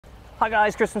Hi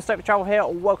guys, Chris from Stoked Travel here.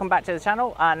 Welcome back to the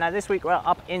channel. Now this week we're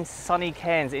up in sunny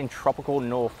Cairns in tropical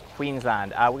North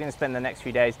Queensland. We're going to spend the next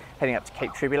few days heading up to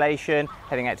Cape Tribulation,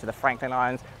 heading out to the Frankland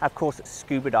Islands, and of course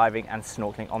scuba diving and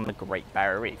snorkeling on the Great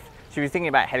Barrier Reef. So if you're thinking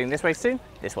about heading this way soon,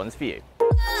 this one's for you.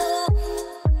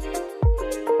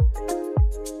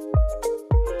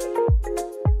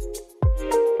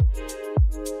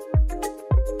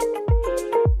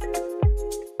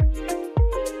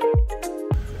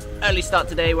 Early start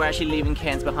today, we're actually leaving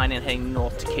Cairns behind and heading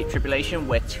north to Cape Tribulation,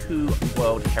 where two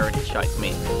World Heritage Sites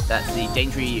meet. That's the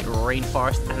Daintree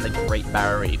Rainforest and the Great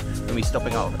Barrier Reef. We're going to be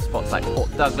stopping off at spots like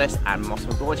Port Douglas and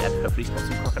Mossman Gorge, and hopefully spot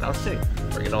some crocodiles too.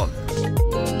 Bring it on.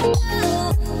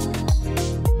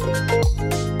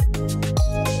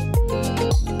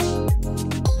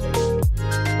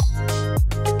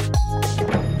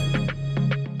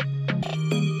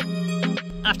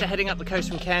 After heading up the coast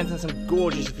from Cairns and some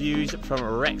gorgeous views from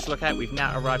Rex Lookout, we've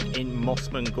now arrived in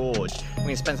Mossman Gorge. We're going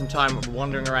to spend some time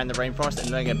wandering around the rainforest and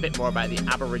learning a bit more about the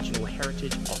Aboriginal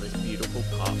heritage of this beautiful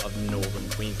part of northern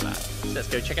Queensland. So let's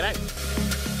go check it out.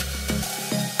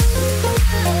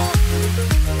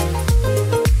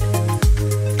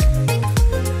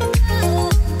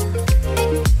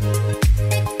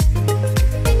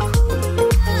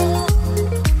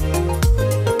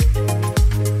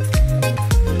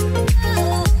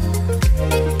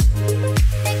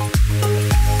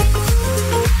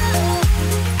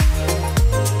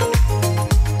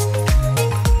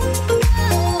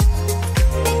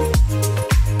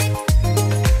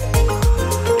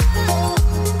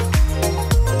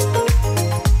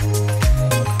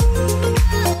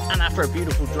 A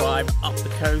beautiful drive up the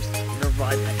coast, we've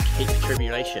arrived at Cape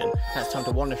Tribulation. Now it's time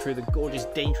to wander through the gorgeous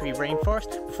Daintree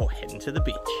Rainforest before heading to the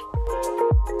beach.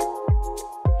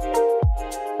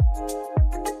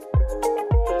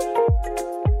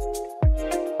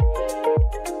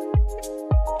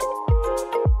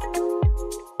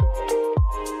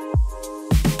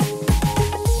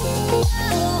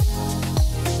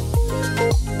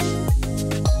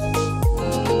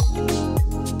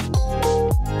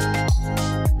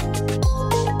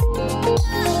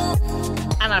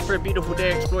 After a beautiful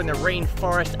day exploring the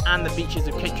rainforest and the beaches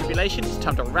of Cape Tribulation, it's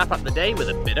time to wrap up the day with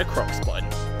a bit of croc spotting.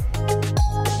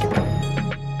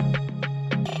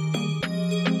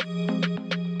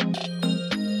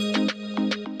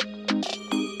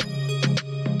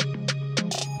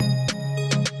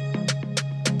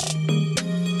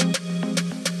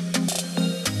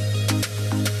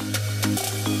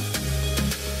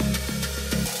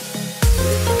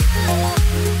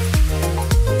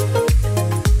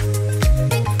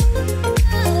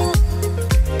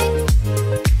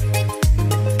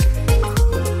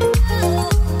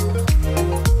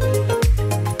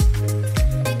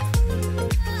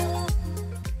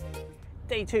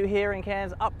 Day 2 here in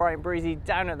Cairns, up bright and breezy,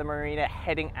 down at the marina,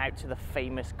 heading out to the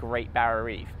famous Great Barrier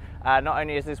Reef. Not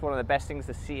only is this one of the best things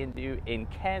to see and do in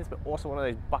Cairns, but also one of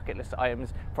those bucket list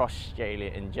items for Australia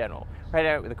in general. We're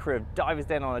heading out with a crew of divers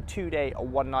then on a 2-day or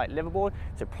 1-night liveaboard,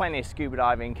 so plenty of scuba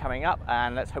diving coming up,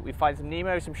 and let's hope we find some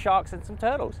Nemo, some sharks and some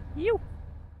turtles. Yew!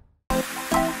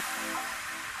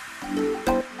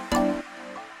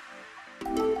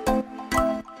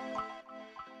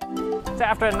 So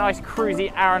after a nice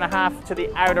cruisy hour and a half to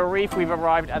the outer reef, we've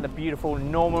arrived at the beautiful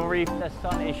normal reef. The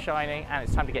sun is shining and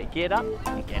it's time to get geared up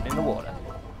and get in the water.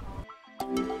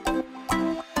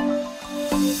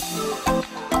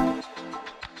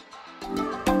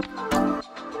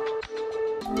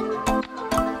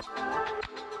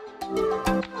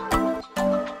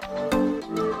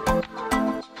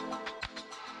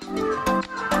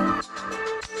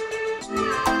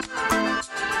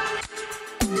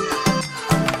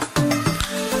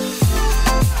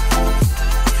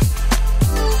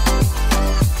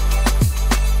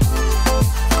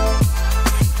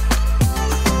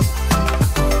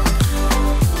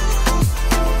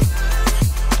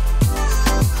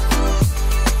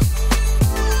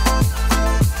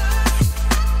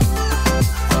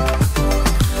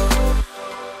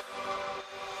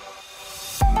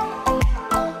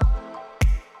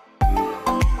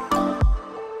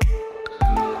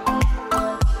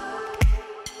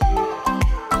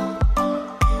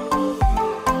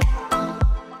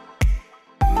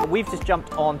 We've just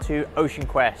jumped onto Ocean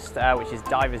Quest, which is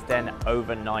Divers Den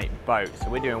overnight boat. So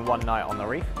we're doing 1 night on the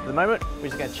reef. For the moment, we're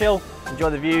just going to chill, enjoy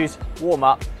the views, warm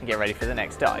up, and get ready for the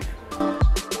next dive.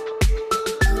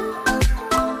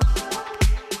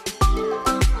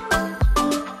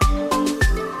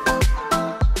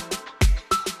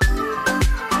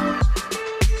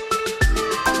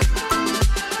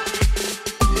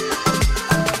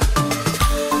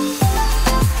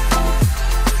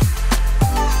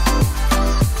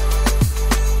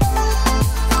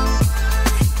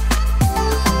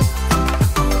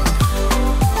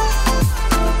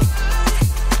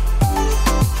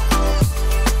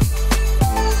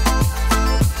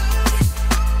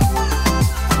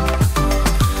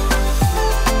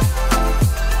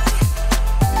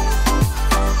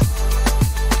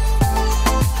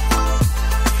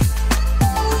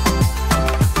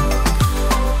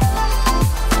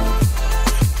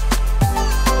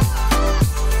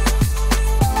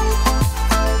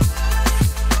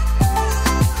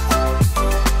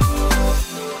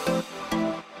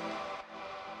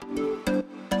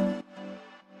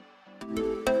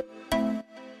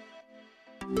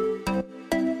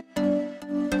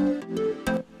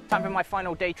 Time for my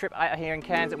final day trip out here in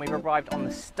Cairns, and we've arrived on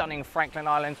the stunning Frankland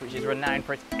Islands, which is renowned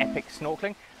for its epic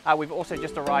snorkelling. We've also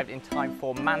just arrived in time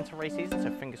for manta ray season, so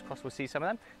fingers crossed we'll see some of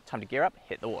them. Time to gear up,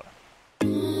 hit the water.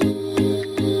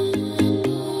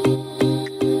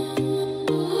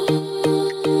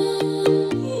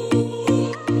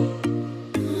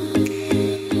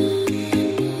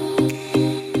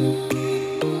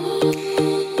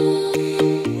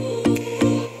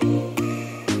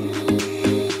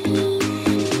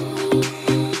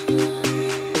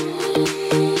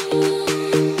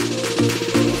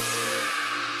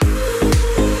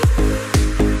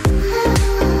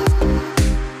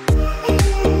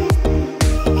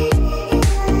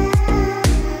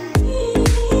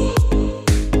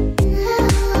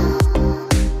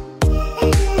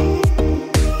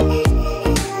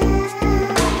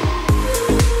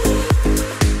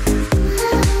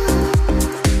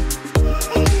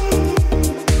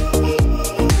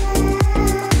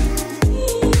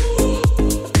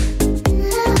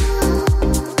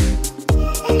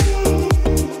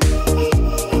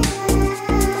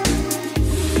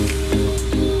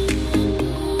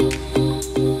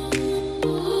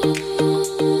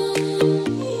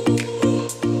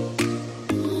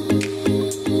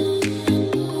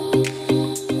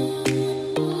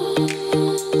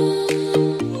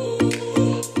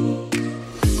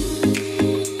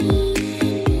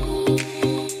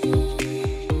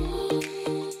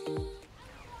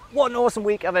 What an awesome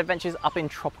week of adventures up in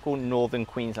tropical northern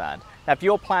Queensland. Now, if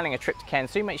you're planning a trip to Cairns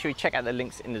soon, make sure you check out the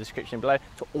links in the description below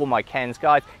to all my Cairns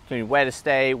guides, including where to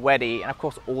stay, where to eat, and of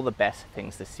course all the best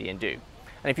things to see and do.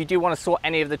 And if you do want to sort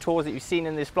any of the tours that you've seen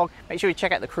in this vlog, make sure you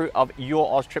check out the crew of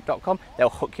youroztrip.com. They'll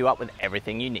hook you up with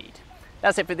everything you need.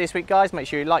 That's it for this week, guys. Make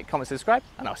sure you like, comment, subscribe,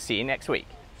 and I'll see you next week.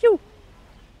 Phew!